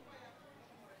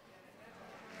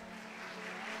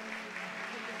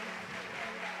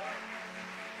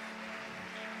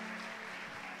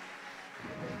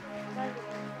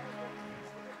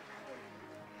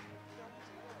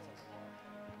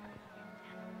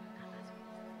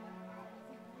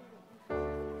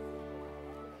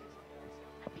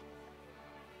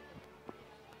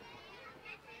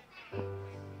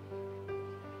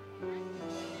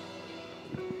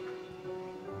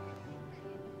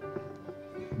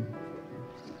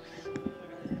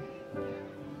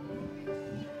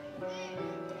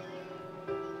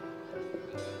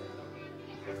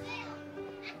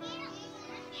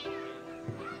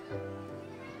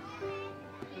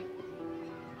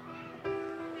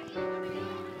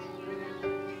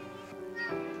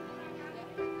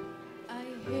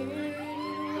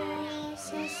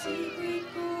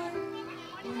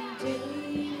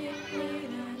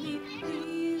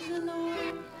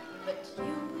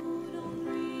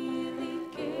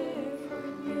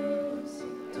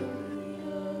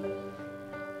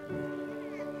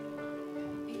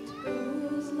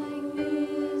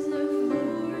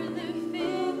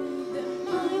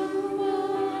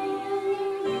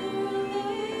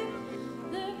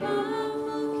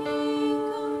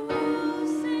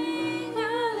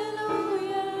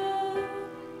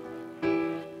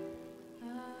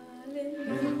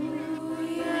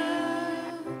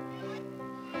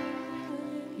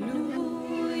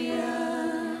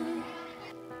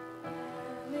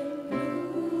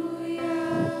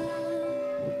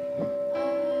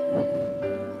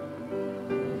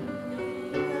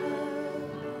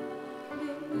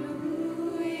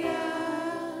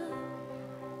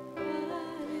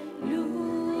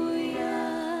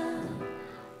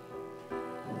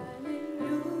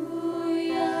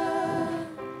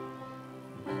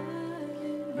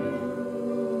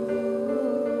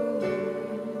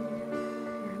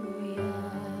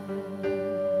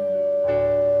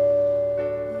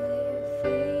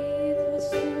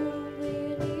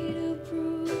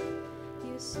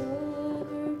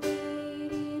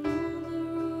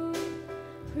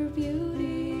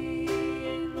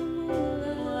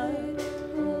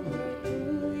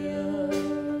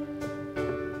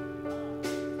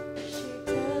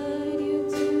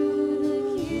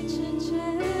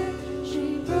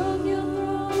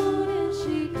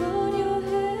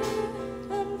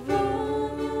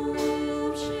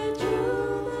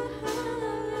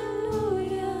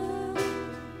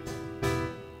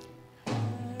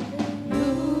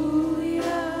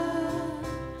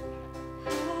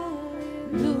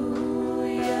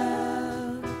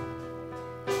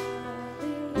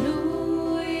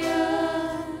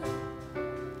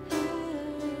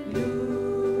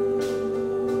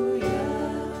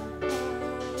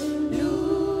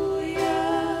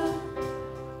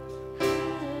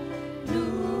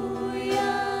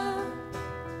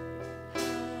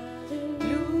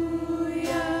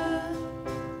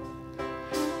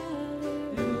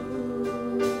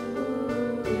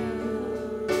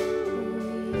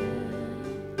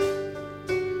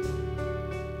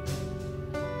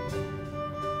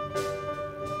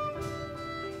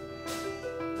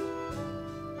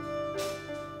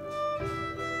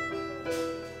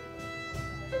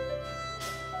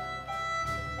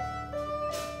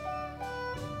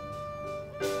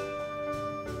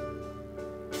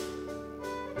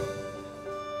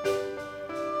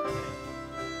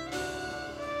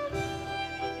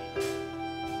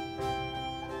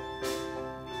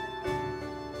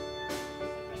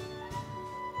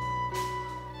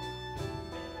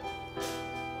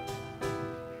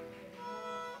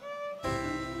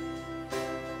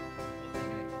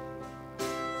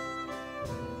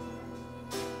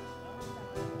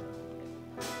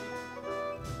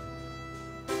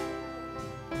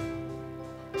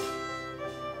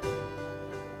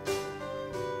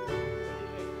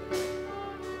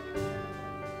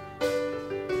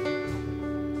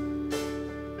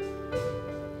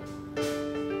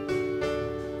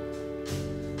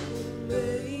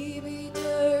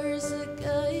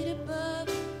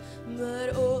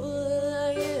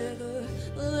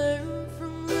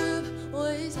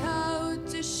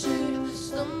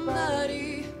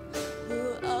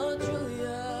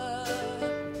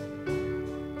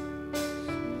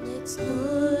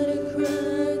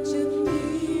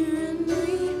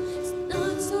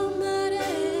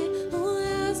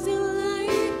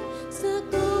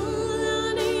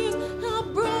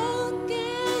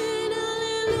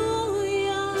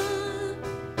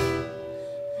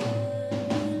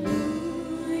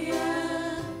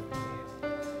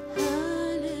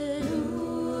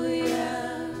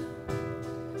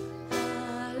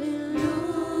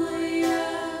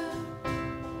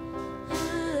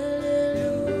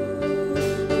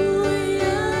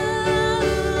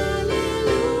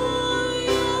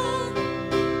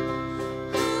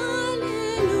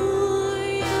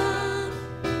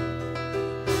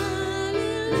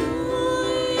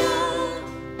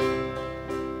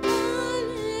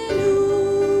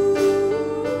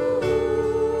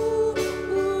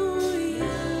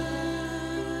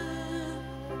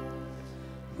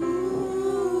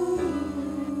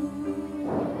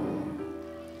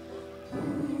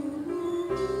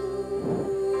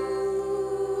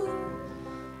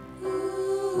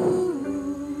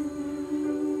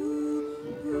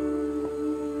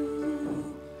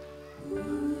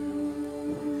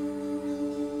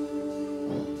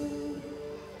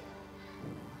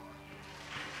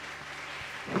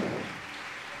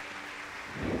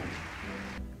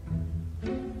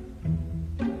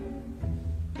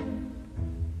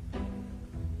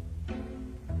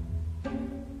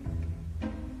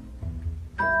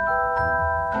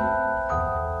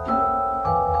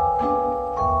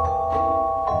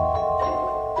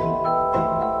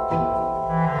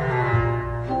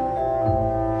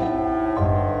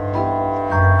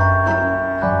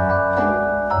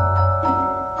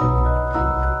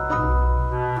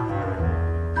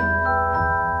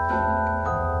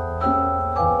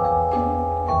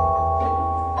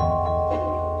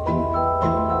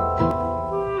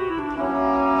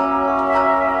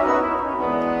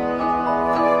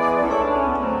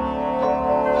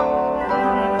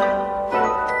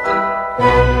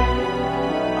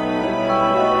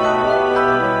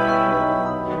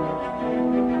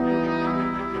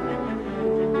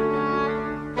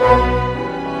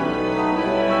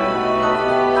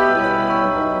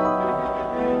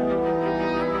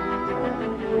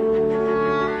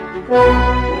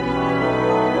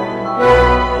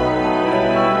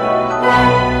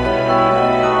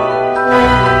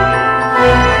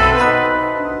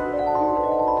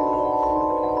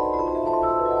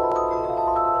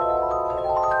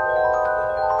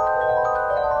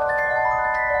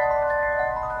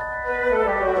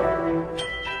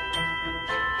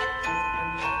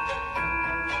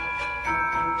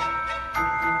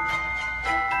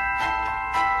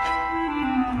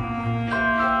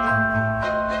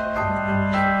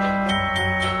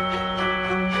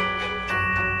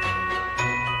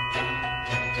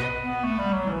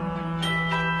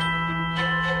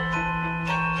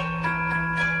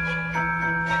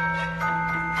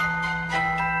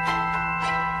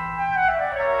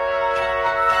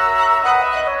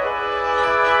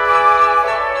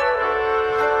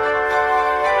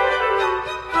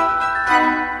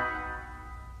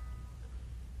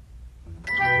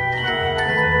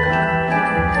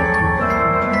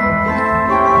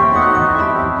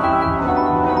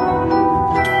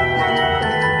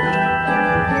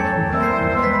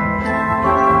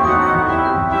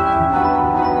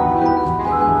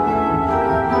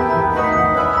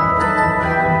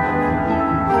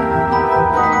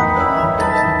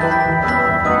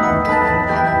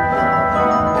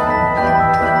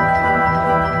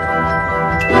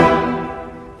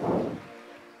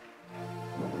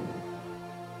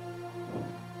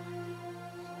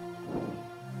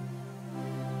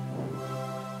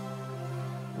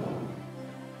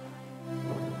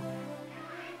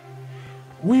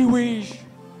 We wish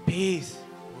peace,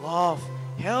 love,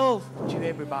 health to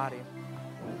everybody.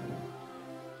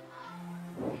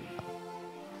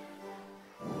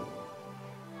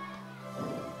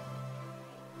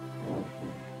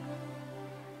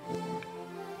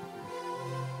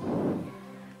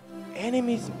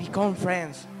 Enemies become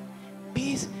friends.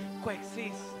 Peace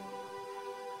coexists.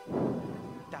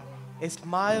 That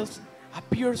smiles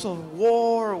appears of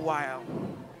war while.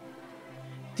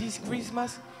 This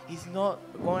Christmas is not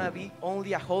gonna be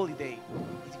only a holiday.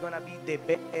 It's gonna be the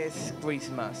best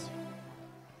Christmas.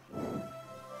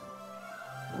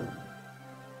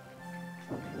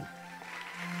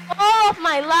 All of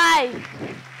my life,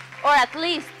 or at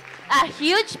least a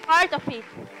huge part of it,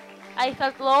 I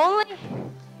felt lonely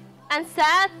and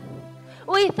sad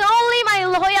with only my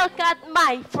loyal cat,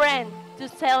 my friend, to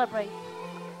celebrate.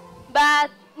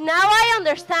 But now I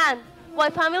understand why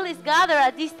families gather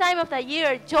at this time of the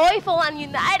year, joyful and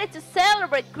united to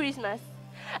celebrate Christmas.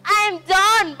 I am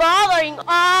done bothering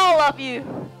all of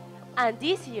you. And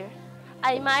this year,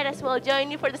 I might as well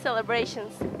join you for the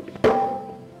celebrations.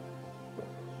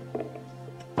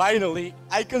 Finally,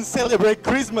 I can celebrate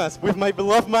Christmas with my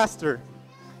beloved master.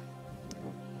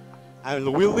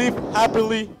 And we live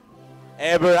happily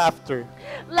ever after.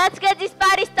 Let's get this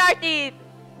party started.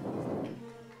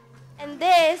 And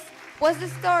this was the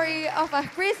story of a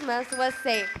Christmas was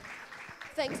saved.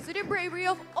 Thanks to the bravery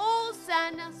of all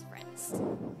Santa's friends.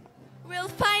 We'll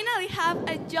finally have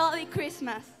a jolly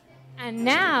Christmas. And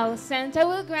now, Santa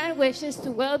will grant wishes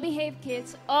to well-behaved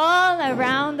kids all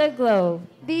around the globe.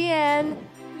 The end.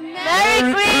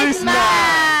 Merry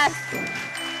Christmas!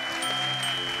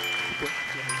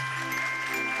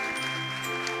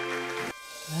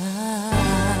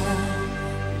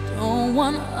 I don't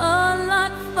want a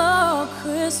lot for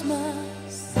Christmas.